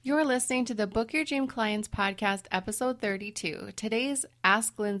You're listening to the Book Your Dream Clients podcast, episode 32. Today's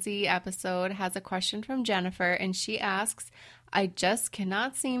Ask Lindsay episode has a question from Jennifer, and she asks, I just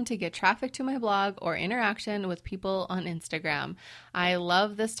cannot seem to get traffic to my blog or interaction with people on Instagram. I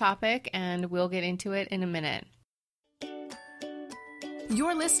love this topic, and we'll get into it in a minute.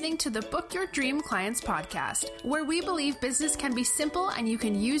 You're listening to the Book Your Dream Clients podcast, where we believe business can be simple and you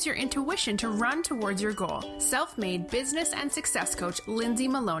can use your intuition to run towards your goal. Self-made business and success coach Lindsay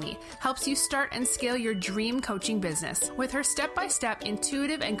Maloney helps you start and scale your dream coaching business. With her step-by-step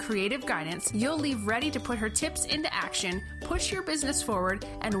intuitive and creative guidance, you'll leave ready to put her tips into action, push your business forward,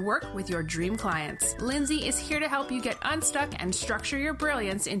 and work with your dream clients. Lindsay is here to help you get unstuck and structure your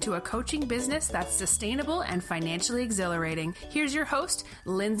brilliance into a coaching business that's sustainable and financially exhilarating. Here's your host,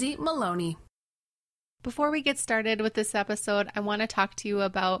 Lindsay Maloney. Before we get started with this episode, I want to talk to you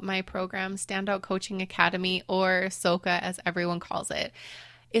about my program, Standout Coaching Academy, or SOCA as everyone calls it.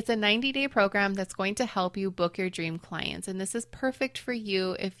 It's a 90-day program that's going to help you book your dream clients. And this is perfect for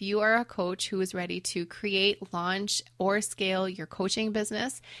you if you are a coach who is ready to create, launch, or scale your coaching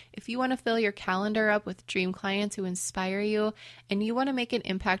business. If you want to fill your calendar up with dream clients who inspire you, and you want to make an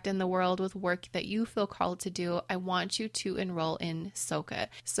impact in the world with work that you feel called to do, I want you to enroll in SOCA.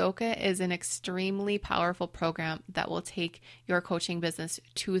 SOCA is an extremely powerful program that will take your coaching business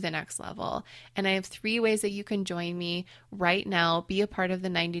to the next level. And I have 3 ways that you can join me right now, be a part of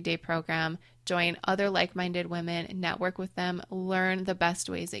the 90-day program, join other like-minded women, network with them, learn the best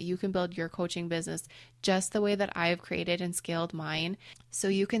ways that you can build your coaching business just the way that I've created and scaled mine, so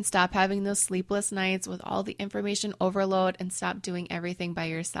you can stop having those sleepless nights with all the information overload and stop doing everything by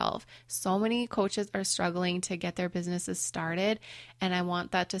yourself. So many coaches are struggling to get their businesses started, and I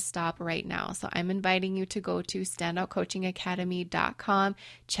want that to stop right now. So I'm inviting you to go to standoutcoachingacademy.com,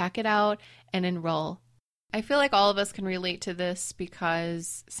 check it out, and enroll. I feel like all of us can relate to this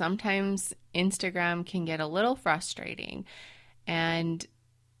because sometimes Instagram can get a little frustrating, and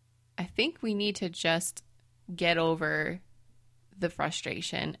I think we need to just get over the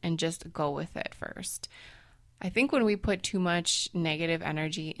frustration and just go with it first. I think when we put too much negative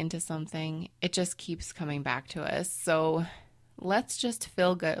energy into something, it just keeps coming back to us. So let's just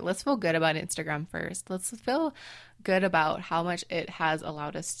feel good. Let's feel good about Instagram first. Let's feel good about how much it has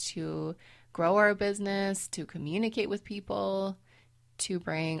allowed us to grow our business, to communicate with people, to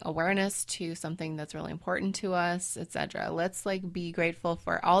bring awareness to something that's really important to us, etc. Let's be grateful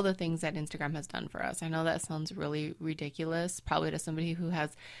for all the things that Instagram has done for us. I know that sounds really ridiculous, probably to somebody who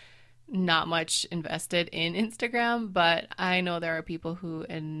has not much invested in Instagram, but I know there are people who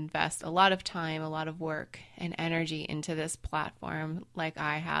invest a lot of time, a lot of work and energy into this platform like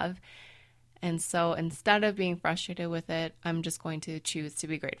I have. And so instead of being frustrated with it, I'm just going to choose to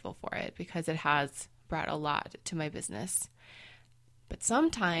be grateful for it because it has brought a lot to my business. But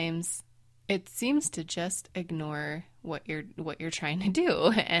sometimes it seems to just ignore what you're trying to do,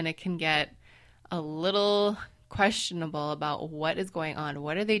 and it can get a little questionable about what is going on.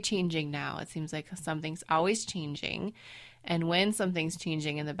 What are they changing now? It seems like something's always changing, and when something's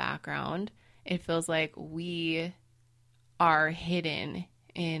changing in the background, it feels like we are hidden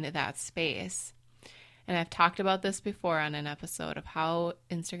in that space. And I've talked about this before on an episode of how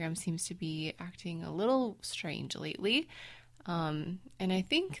Instagram seems to be acting a little strange lately. And I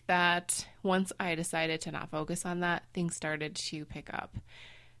think that once I decided to not focus on that, things started to pick up.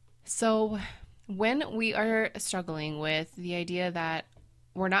 So when we are struggling with the idea that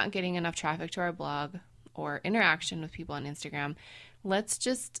we're not getting enough traffic to our blog or interaction with people on Instagram, let's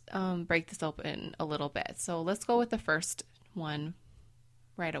just break this open a little bit. So let's go with the first one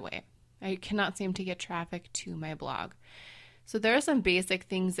right away. I cannot seem to get traffic to my blog. So there are some basic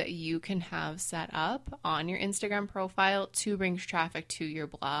things that you can have set up on your Instagram profile to bring traffic to your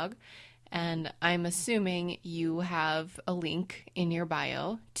blog. And I'm assuming you have a link in your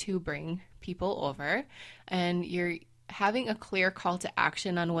bio to bring people over, and you're having a clear call to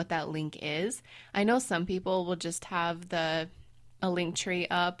action on what that link is. I know some people will just have a link tree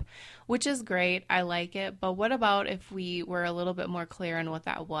up, which is great. I like it. But what about if we were a little bit more clear on what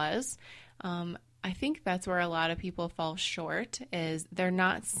that was? I think that's where a lot of people fall short, is they're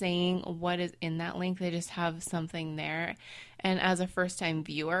not saying what is in that link. They just have something there. And as a first-time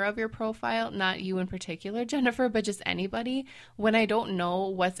viewer of your profile, not you in particular, Jennifer, but just anybody, when I don't know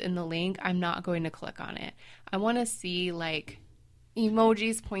what's in the link, I'm not going to click on it. I want to see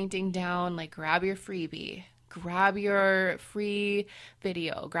emojis pointing down, grab your freebie, grab your free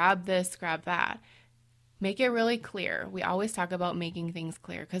video, grab this, grab that. Make it really clear. We always talk about making things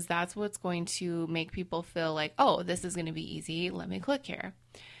clear because that's what's going to make people feel like, oh, this is going to be easy. Let me click here.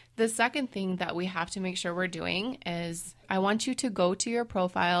 The second thing that we have to make sure we're doing is I want you to go to your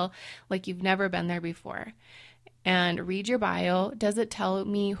profile like you've never been there before and read your bio. Does it tell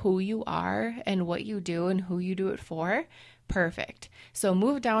me who you are and what you do and who you do it for? Perfect. So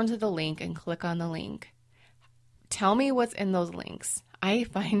move down to the link and click on the link. Tell me what's in those links. I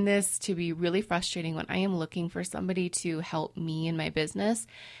find this to be really frustrating when I am looking for somebody to help me in my business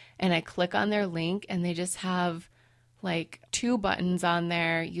and I click on their link and they just have like 2 buttons on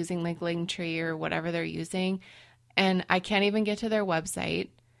there using like Linktree or whatever they're using. And I can't even get to their website.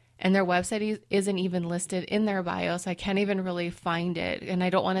 And their website isn't even listed in their bio, so I can't even really find it. And I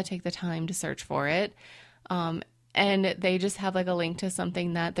don't want to take the time to search for it. And they just have like a link to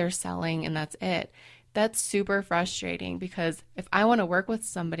something that they're selling and that's it. That's super frustrating because if I want to work with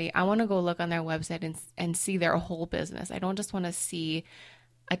somebody, I want to go look on their website and see their whole business. I don't just want to see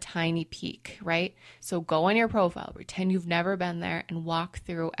a tiny peek, right? So go on your profile, pretend you've never been there and walk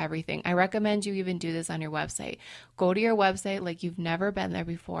through everything. I recommend you even do this on your website. Go to your website like you've never been there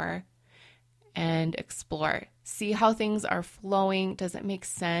before and explore. See how things are flowing. Does it make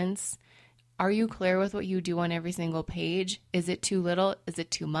sense? Are you clear with what you do on every single page? Is it too little? Is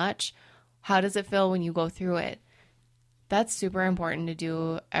it too much? How does it feel when you go through it? That's super important to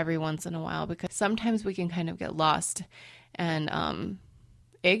do every once in a while because sometimes we can kind of get lost and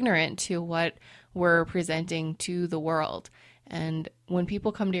ignorant to what we're presenting to the world. And when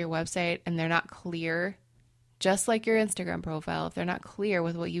people come to your website and they're not clear, just like your Instagram profile, if they're not clear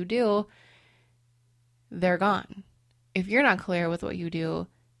with what you do, they're gone. If you're not clear with what you do,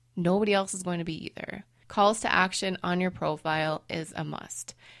 nobody else is going to be either. Calls to action on your profile is a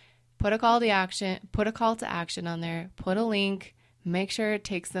must. Put a call to action on there, put a link, make sure it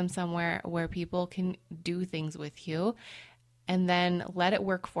takes them somewhere where people can do things with you. And then let it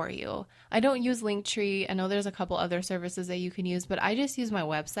work for you. I don't use Linktree. I know there's a couple other services that you can use, but I just use my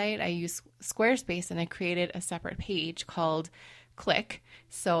website. I use Squarespace and I created a separate page called Click.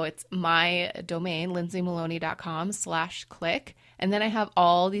 So it's my domain, lindsaymaloney.com/click. And then I have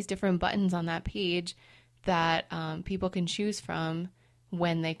all these different buttons on that page that people can choose from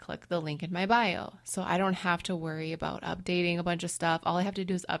when they click the link in my bio. So I don't have to worry about updating a bunch of stuff. All I have to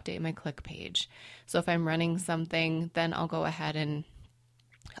do is update my click page. So if I'm running something, then I'll go ahead and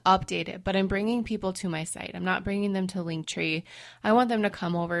update it. But I'm bringing people to my site. I'm not bringing them to Linktree. I want them to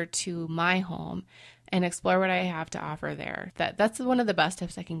come over to my home and explore what I have to offer there. That's one of the best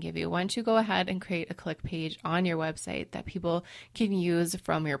tips I can give you. Why don't you go ahead and create a click page on your website that people can use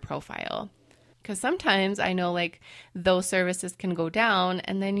from your profile? Because sometimes I know like those services can go down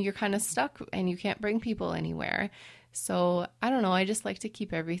and then you're kind of stuck and you can't bring people anywhere. So I don't know. I just like to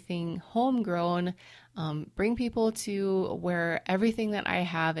keep everything homegrown, bring people to where everything that I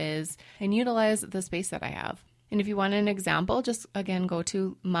have is and utilize the space that I have. And if you want an example, just again, go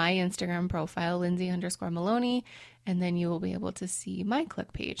to my Instagram profile, Lindsay_Maloney, and then you will be able to see my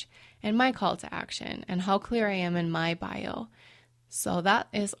click page and my call to action and how clear I am in my bio. So that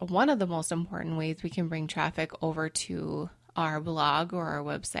is one of the most important ways we can bring traffic over to our blog or our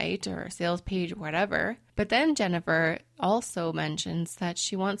website or our sales page or whatever. But then Jennifer also mentions that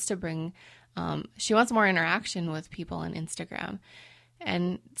she wants to bring, she wants more interaction with people on Instagram.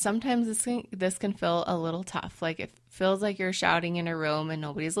 And sometimes this can feel a little tough. Like it feels like you're shouting in a room and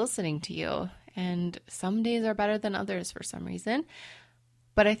nobody's listening to you. And some days are better than others for some reason.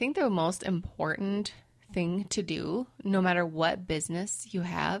 But I think the most important thing to do, no matter what business you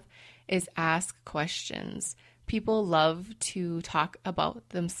have, is ask questions. People love to talk about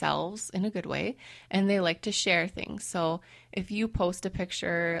themselves in a good way, and they like to share things. So if you post a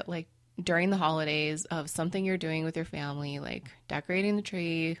picture like during the holidays of something you're doing with your family, like decorating the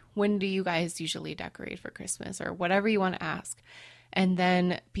tree, when do you guys usually decorate for Christmas, or whatever you want to ask, and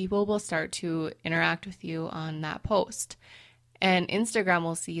then people will start to interact with you on that post. And Instagram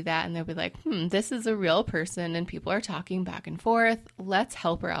will see that and they'll be like, this is a real person and people are talking back and forth. Let's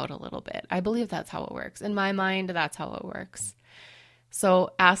help her out a little bit. I believe that's how it works. In my mind, that's how it works. So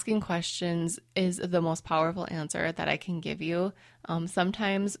asking questions is the most powerful answer that I can give you.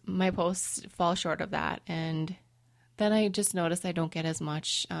 Sometimes my posts fall short of that. And then I just notice I don't get as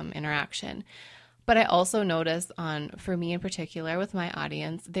much interaction. But I also notice for me in particular with my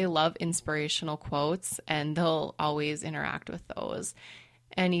audience, they love inspirational quotes and they'll always interact with those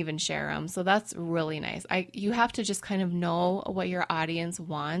and even share them. So that's really nice. You have to just kind of know what your audience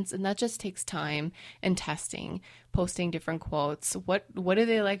wants, and that just takes time and testing, posting different quotes. What do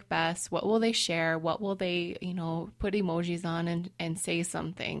they like best? What will they share? What will they, put emojis on and say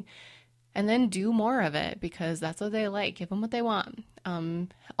something? And then do more of it because that's what they like. Give them what they want.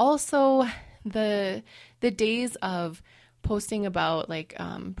 Also, the days of posting about like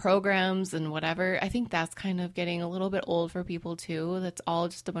programs and whatever, I think that's kind of getting a little bit old for people too. That's all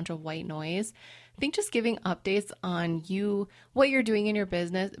just a bunch of white noise. I think just giving updates on what you're doing in your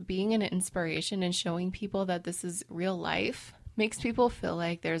business, being an inspiration and showing people that this is real life makes people feel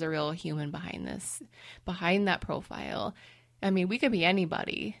like there's a real human behind that profile. I mean, we could be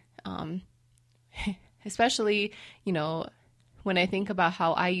anybody, especially, when I think about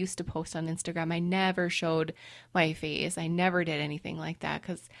how I used to post on Instagram, I never showed my face. I never did anything like that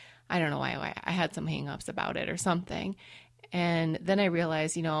because I don't know why I had some hangups about it or something. And then I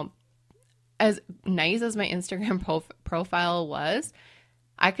realized, as nice as my Instagram profile was,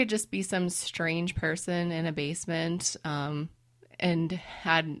 I could just be some strange person in a basement and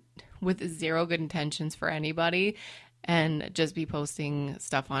had with zero good intentions for anybody and just be posting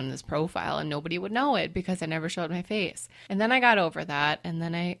stuff on this profile and nobody would know it because I never showed my face. And then I got over that. And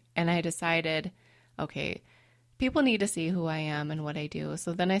then I decided, okay, people need to see who I am and what I do.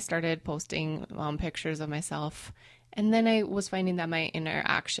 So then I started posting pictures of myself. And then I was finding that my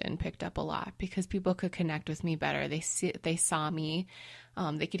interaction picked up a lot because people could connect with me better. They saw me.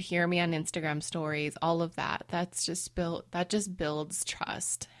 They could hear me on Instagram stories, all of that. That just builds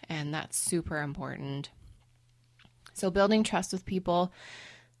trust. And that's super important. So building trust with people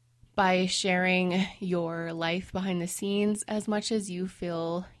by sharing your life behind the scenes as much as you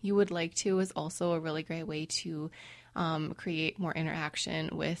feel you would like to is also a really great way to create more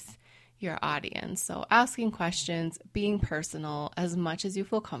interaction with your audience. So asking questions, being personal as much as you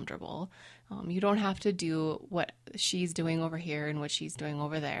feel comfortable. You don't have to do what she's doing over here and what she's doing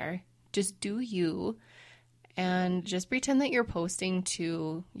over there. Just do you and just pretend that you're posting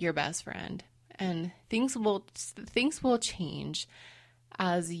to your best friend. And things will change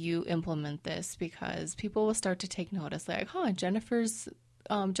as you implement this because people will start to take notice like, Jennifer's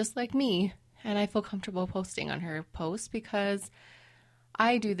just like me. And I feel comfortable posting on her posts because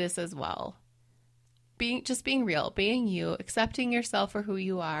I do this as well. Being real, being you, accepting yourself for who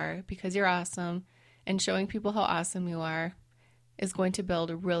you are because you're awesome and showing people how awesome you are is going to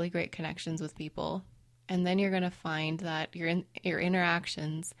build really great connections with people. And then you're going to find that your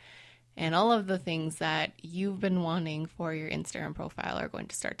interactions and all of the things that you've been wanting for your Instagram profile are going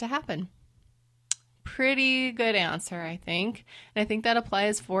to start to happen. Pretty good answer, I think. And I think that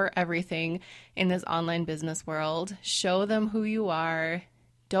applies for everything in this online business world. Show them who you are.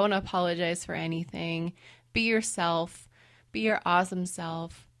 Don't apologize for anything. Be yourself. Be your awesome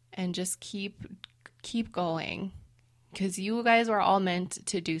self. And just keep going. Because you guys were all meant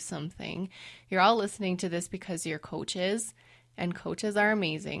to do something. You're all listening to this because you're coaches. And coaches are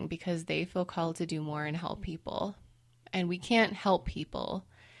amazing because they feel called to do more and help people. And we can't help people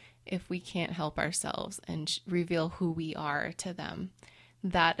if we can't help ourselves and reveal who we are to them.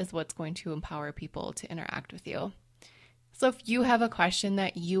 That is what's going to empower people to interact with you. So if you have a question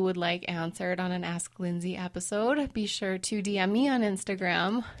that you would like answered on an Ask Lindsay episode, be sure to DM me on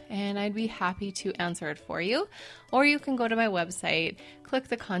Instagram and I'd be happy to answer it for you. Or you can go to my website, click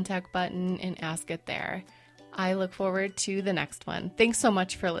the contact button and ask it there. I look forward to the next one. Thanks so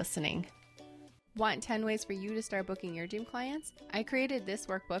much for listening. Want 10 ways for you to start booking your dream clients? I created this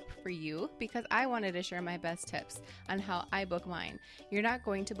workbook for you because I wanted to share my best tips on how I book mine. You're not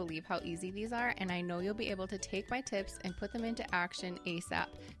going to believe how easy these are, and I know you'll be able to take my tips and put them into action ASAP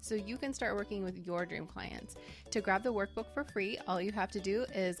so you can start working with your dream clients. To grab the workbook for free, all you have to do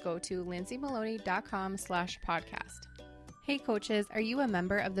is go to lindsaymaloney.com/podcast. Hey coaches, are you a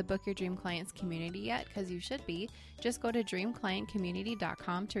member of the Book Your Dream Clients community yet? Because you should be. Just go to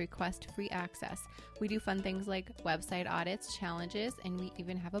dreamclientcommunity.com to request free access. We do fun things like website audits, challenges, and we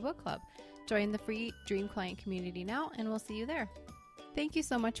even have a book club. Join the free Dream Client community now, and we'll see you there. Thank you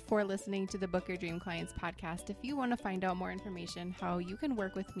so much for listening to the Book Your Dream Clients podcast. If you want to find out more information how you can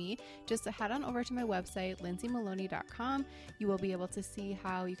work with me, just head on over to my website, lindsaymaloney.com. You will be able to see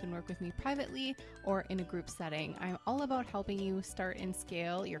how you can work with me privately or in a group setting. I'm all about helping you start and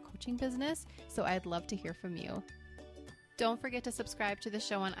scale your coaching business, so I'd love to hear from you. Don't forget to subscribe to the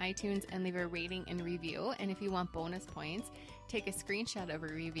show on iTunes and leave a rating and review. And if you want bonus points, take a screenshot of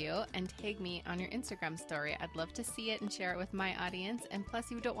a review and tag me on your Instagram story. I'd love to see it and share it with my audience. And plus,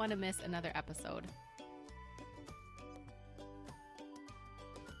 you don't want to miss another episode.